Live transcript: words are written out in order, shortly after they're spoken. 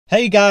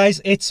Hey guys,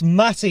 it's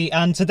Matty,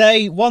 and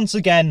today, once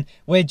again,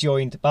 we're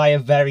joined by a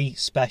very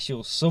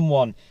special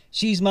someone.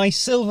 She's my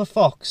silver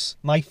fox,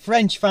 my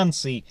French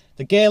fancy,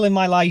 the girl in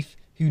my life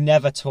who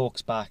never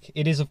talks back.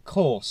 It is, of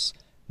course,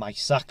 my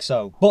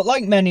Saxo. But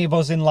like many of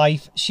us in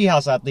life, she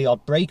has had the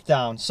odd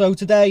breakdown. So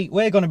today,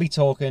 we're going to be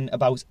talking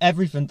about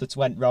everything that's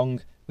went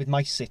wrong with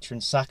my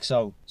Citroen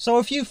Saxo. So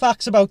a few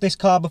facts about this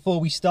car before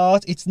we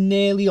start. It's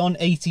nearly on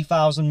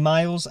 80,000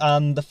 miles,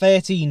 and the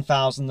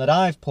 13,000 that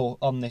I've put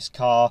on this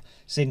car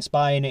since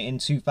buying it in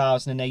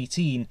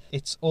 2018,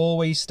 it's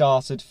always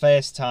started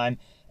first time,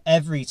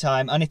 every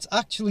time, and it's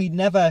actually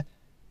never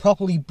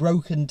properly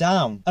broken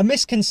down. A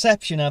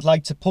misconception I'd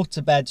like to put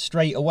to bed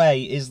straight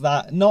away is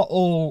that not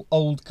all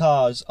old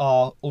cars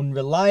are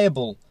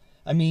unreliable.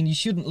 I mean, you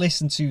shouldn't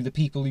listen to the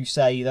people who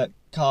say that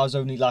cars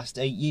only last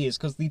 8 years,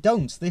 because they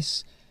don't.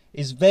 This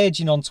is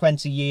verging on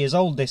 20 years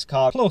old, this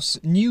car. Plus,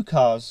 new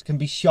cars can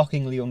be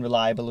shockingly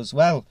unreliable as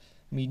well.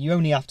 I mean, you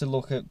only have to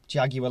look at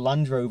Jaguar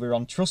Land Rover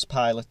on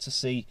Trustpilot to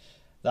see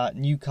that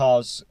new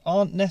cars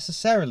aren't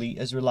necessarily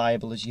as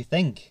reliable as you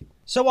think.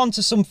 So on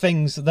to some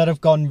things that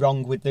have gone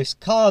wrong with this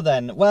car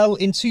then. Well,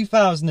 in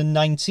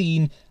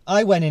 2019,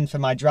 I went in for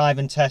my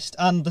driving test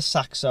and the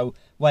Saxo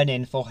went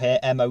in for her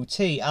MOT,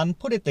 and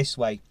put it this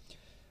way,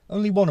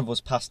 only one of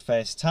us passed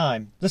first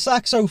time. The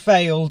Saxo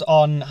failed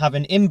on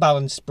having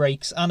imbalanced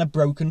brakes and a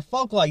broken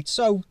fog light,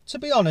 so to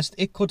be honest,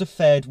 it could have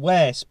fared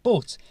worse.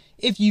 But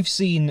if you've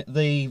seen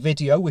the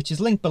video, which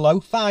is linked below,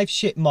 5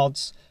 shit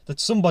mods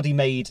that somebody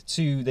made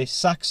to this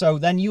Saxo,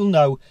 then you'll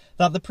know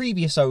that the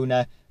previous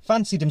owner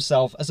fancied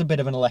himself as a bit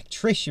of an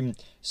electrician.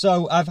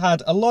 So I've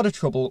had a lot of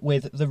trouble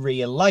with the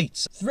rear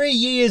lights. 3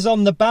 years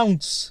on the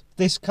bounce,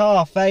 this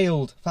car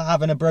failed for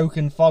having a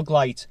broken fog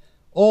light.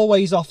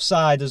 Always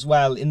offside as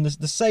well, in the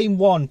same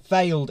one,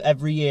 failed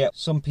every year.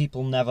 Some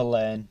people never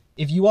learn.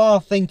 If you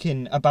are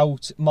thinking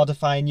about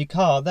modifying your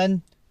car,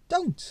 then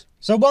don't.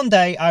 So one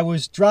day I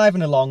was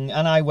driving along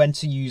and I went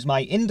to use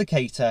my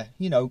indicator,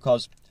 you know,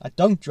 because I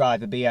don't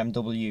drive a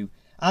BMW,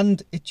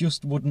 and it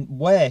just wouldn't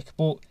work.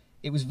 But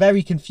it was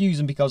very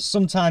confusing because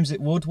sometimes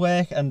it would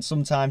work and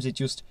sometimes it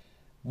just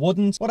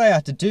wouldn't. What I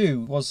had to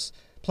do was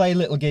play a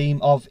little game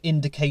of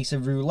indicator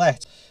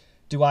roulette.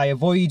 Do I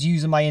avoid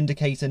using my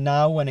indicator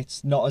now when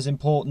it's not as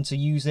important to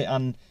use it?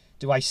 And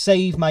do I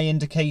save my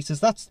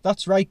indicators?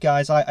 That's right,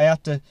 guys. I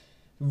had to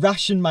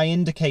ration my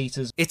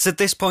indicators. It's at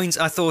this point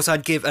I thought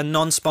I'd give a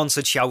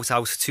non-sponsored shout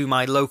out to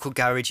my local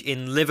garage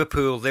in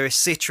Liverpool. They're a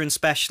Citroen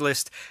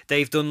specialist.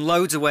 They've done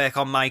loads of work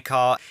on my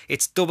car.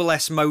 It's Double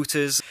S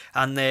Motors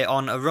and they're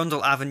on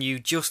Arundel Avenue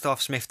just off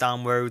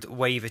Smithdown Road,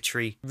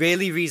 Wavertree.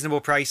 Really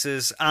reasonable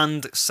prices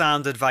and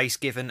sound advice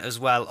given as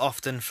well,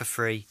 often for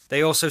free.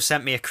 They also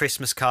sent me a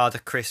Christmas card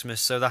at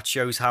Christmas, so that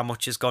shows how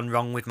much has gone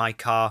wrong with my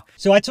car.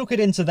 So I took it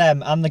into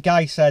them and the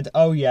guy said,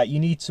 oh yeah, you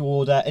need to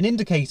order an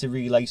indicator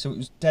relay, so it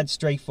was dead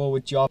straightforward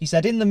job. He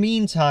said, in the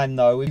meantime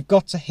though, you've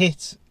got to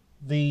hit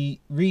the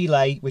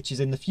relay, which is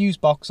in the fuse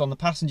box on the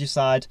passenger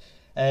side,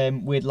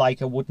 with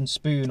like a wooden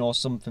spoon or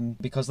something,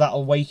 because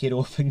that'll wake it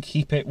up and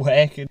keep it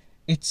working.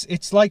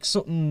 It's like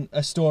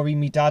a story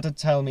me dad would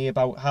tell me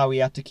about how he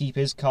had to keep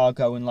his car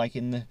going like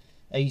in the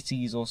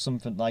 80s or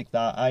something like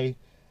that. I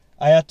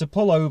had to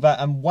pull over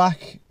and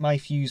whack my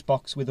fuse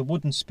box with a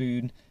wooden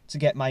spoon to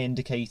get my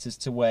indicators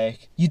to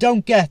work. You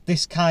don't get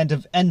this kind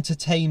of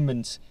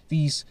entertainment,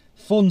 these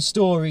fun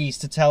stories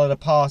to tell at a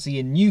party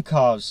in new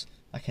cars,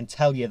 I can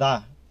tell you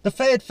that. The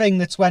third thing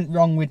that's went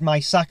wrong with my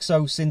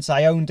Saxo since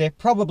I owned it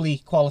probably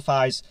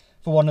qualifies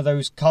for one of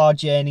those car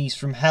journeys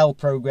from hell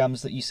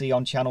programs that you see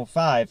on Channel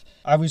 5.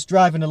 I was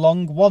driving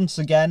along once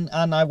again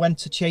and I went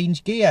to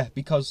change gear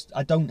because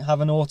I don't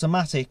have an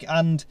automatic,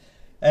 and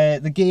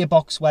the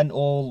gearbox went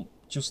all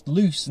just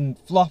loose and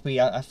floppy.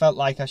 I felt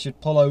like I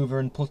should pull over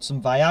and put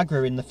some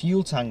Viagra in the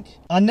fuel tank.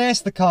 I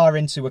nursed the car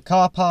into a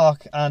car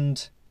park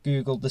and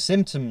Googled the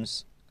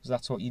symptoms, because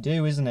that's what you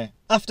do, isn't it?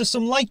 After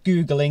some light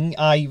Googling,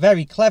 I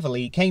very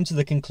cleverly came to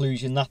the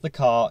conclusion that the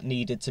car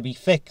needed to be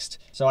fixed.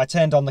 So I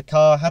turned on the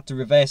car, had to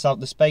reverse out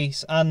the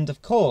space, and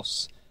of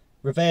course,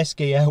 reverse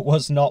gear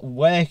was not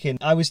working.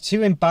 I was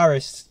too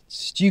embarrassed,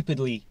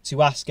 stupidly,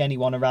 to ask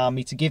anyone around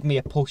me to give me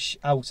a push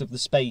out of the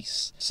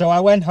space. So I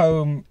went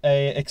home,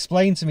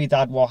 explained to me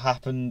dad what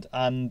happened,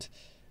 and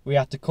we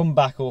had to come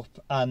back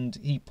up and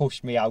he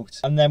pushed me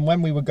out. And then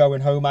when we were going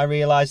home, I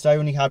realised I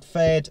only had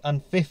third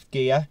and fifth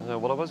gear.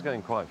 Well, I was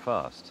going quite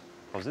fast.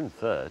 I was in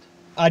third.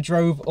 I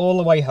drove all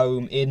the way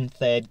home in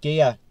third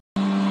gear.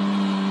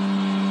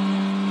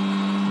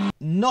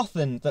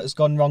 Nothing that has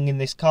gone wrong in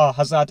this car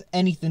has had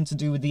anything to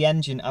do with the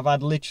engine. I've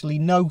had literally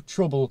no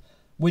trouble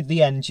with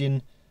the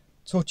engine,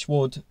 touch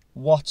wood,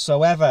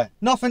 whatsoever.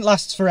 Nothing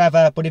lasts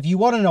forever, but if you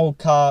want an old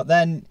car,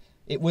 then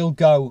it will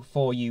go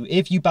for you.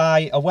 If you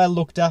buy a well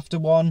looked after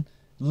one,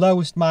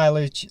 lowest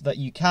mileage that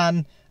you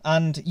can,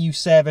 and you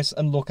service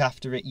and look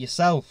after it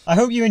yourself. I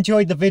hope you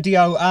enjoyed the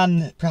video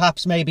and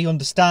perhaps maybe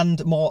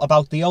understand more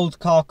about the old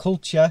car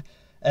culture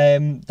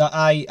that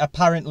I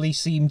apparently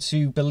seem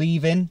to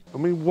believe in. I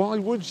mean, why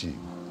would you?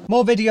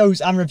 More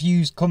videos and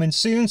reviews coming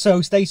soon,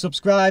 so stay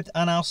subscribed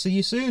and I'll see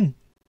you soon.